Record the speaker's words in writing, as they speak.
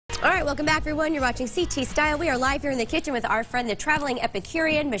All right, welcome back, everyone. You're watching CT Style. We are live here in the kitchen with our friend, the traveling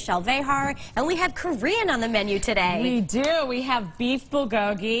Epicurean, Michelle Vehar, and we have Korean on the menu today. We do. We have beef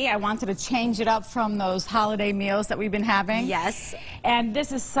bulgogi. I wanted to change it up from those holiday meals that we've been having. Yes. And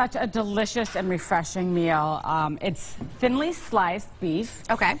this is such a delicious and refreshing meal. It's thinly sliced beef.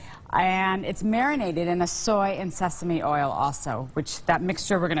 Okay. And it's marinated in a soy and sesame oil also, which that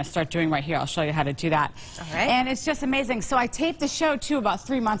mixture we're going to start doing right here. I'll show you how to do that. All right. And it's just amazing. So I taped the show, too, about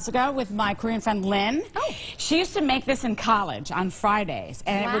 3 months ago with my Korean friend, Lynn. Oh. She used to make this in college on Fridays.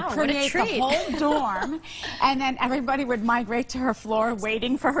 And wow, it would permeate the whole dorm. And then everybody would migrate to her floor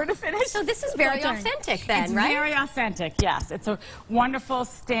waiting for her to finish. So this is very authentic then, right? It's very authentic, yes. It's a wonderful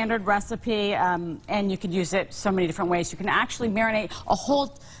standard recipe, and you could use it so many different ways. You can actually marinate a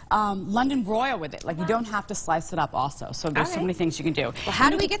whole London broil with it. Like, you don't have to slice it up also. So there's so many things you can do. Well, how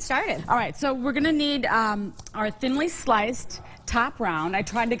do we get started? All right, so we're going to need our thinly sliced top round. I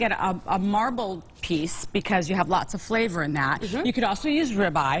tried to get a marble piece because you have lots of flavor in that. You could also use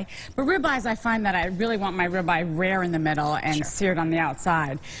ribeye, but ribeyes, I find that I really want my ribeye rare in the middle and seared on the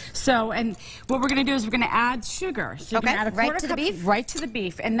outside. So, and what we're going to do is we're going to add sugar. So you can add a quarter cup right to the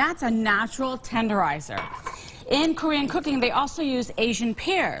beef, and that's a natural tenderizer. In Korean cooking, they also use Asian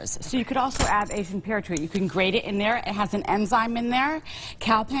pears, so you could also add Asian pear to it. You can grate it in there. It has an enzyme in there,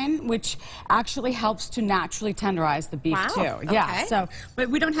 calpain, which actually helps to naturally tenderize the beef too. Yeah. So, but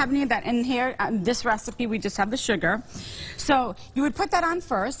we don't have any of that in here. This recipe, we just have the sugar. So you would put that on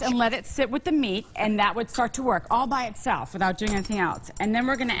first and let it sit with the meat, and that would start to work all by itself without doing anything else. And then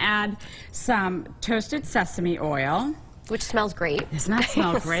we're going to add some toasted sesame oil. Which smells great. Doesn't that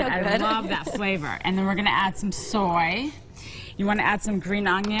smell great? So I love that flavor. And then we're going to add some soy. You want to add some green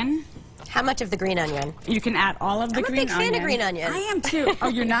onion. How much of the green onion? You can add all of the green onion. I'm a big fan of green onion. I am too. Oh,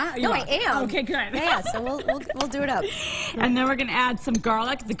 you're not? No, I am. Okay, good. Yeah, so we'll do it up. And then we're going to add some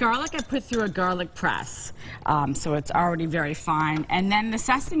garlic. The garlic I put through a garlic press, so it's already very fine. And then the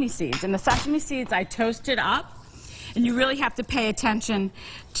sesame seeds. And the sesame seeds I toasted up. And you really have to pay attention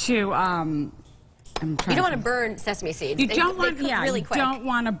to... you don't want to burn sesame seeds. You don't want, really quick. You don't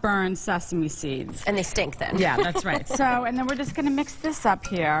want to burn sesame seeds. And they stink then. Yeah, that's right. So, and then we're just going to mix this up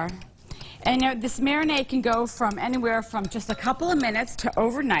here. And you know, this marinade can go from anywhere from just a couple of minutes to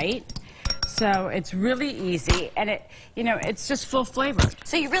overnight. So it's really easy, and it's just full flavor.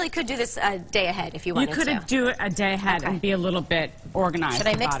 So you really could do this a day ahead if you wanted to. You could do it a day ahead and be a little bit organized. Should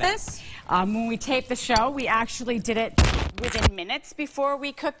I mix this? When we taped the show, we actually did it within minutes before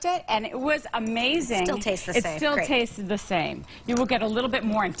we cooked it, and it was amazing. It still tastes the same. It still tasted the same. You will get a little bit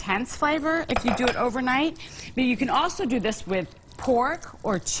more intense flavor if you do it overnight, but you can also do this with pork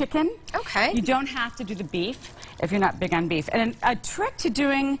or chicken. Okay. You don't have to do the beef if you're not big on beef. And a trick to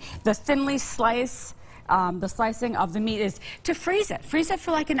doing the thinly sliced, the slicing of the meat is to freeze it. Freeze it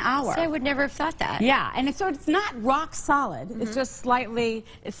for like an hour. See, I would never have thought that. Yeah, and so it's not rock solid. It's just slightly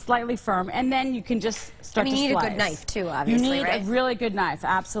firm, and then you can just start to slice. You need a good knife too, obviously, You need a really good knife,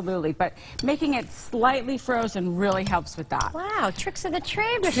 absolutely. But making it slightly frozen really helps with that. Wow, tricks of the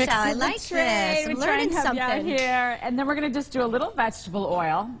trade, Michelle. I like this. I'm learning something here. And then we're going to just do a little vegetable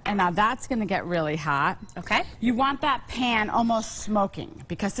oil, and now that's going to get really hot. Okay. You want that pan almost smoking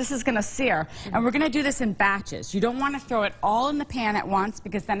because this is going to sear, and we're going to do this in batches. You don't want to throw it all in the pan at once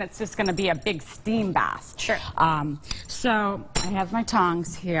because then it's just going to be a big steam bath. Sure. So I have my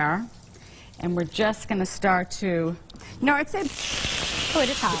tongs here, and we're just going to start to, I'd say, oh, it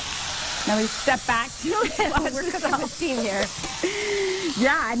is hot. Now we step back to it. We're cooking with steam here.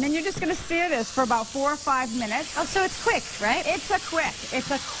 Yeah, and then you're just going to sear this for about 4 or 5 minutes. Oh, so it's quick, right? It's a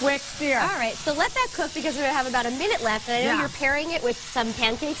quick sear. All right, so let that cook because we have about a minute left, and I know you're pairing it with some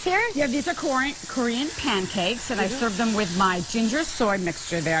pancakes here. Yeah, these are Korean pancakes, and I serve them with my ginger soy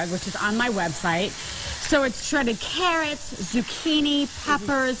mixture there, which is on my website. So it's shredded carrots, zucchini,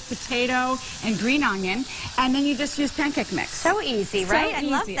 peppers, potato, and green onion, and then you just use pancake mix. So easy, right? I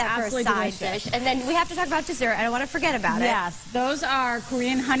love that for a side dish. And then we have to talk about dessert. I don't want to forget about it. Yes, those are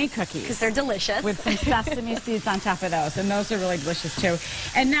Korean honey cookies. Because they're delicious. With some sesame seeds on top of those, and those are really delicious too.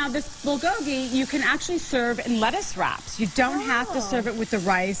 And now this bulgogi, you can actually serve in lettuce wraps. You don't have to serve it with the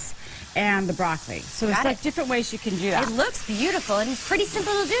rice and the broccoli. So there's like different ways you can do that. It looks beautiful and pretty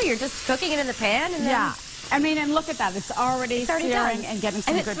simple to do. You're just cooking it in the pan and then... I mean, and look at that. It's already searing done. and getting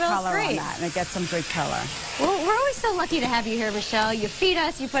some good color on that. And it gets some good color. Well, we're always so lucky to have you here, Michelle. You feed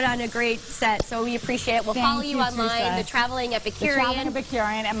us. You put on a great set, so we appreciate it. We'll follow you online, The Traveling Epicurean. The Traveling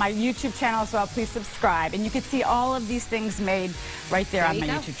Epicurean, and my YouTube channel as well. Please subscribe. And you can see all of these things made right there on my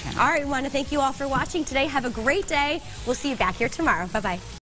YouTube channel. All right, we want to thank you all for watching today. Have a great day. We'll see you back here tomorrow. Bye-bye.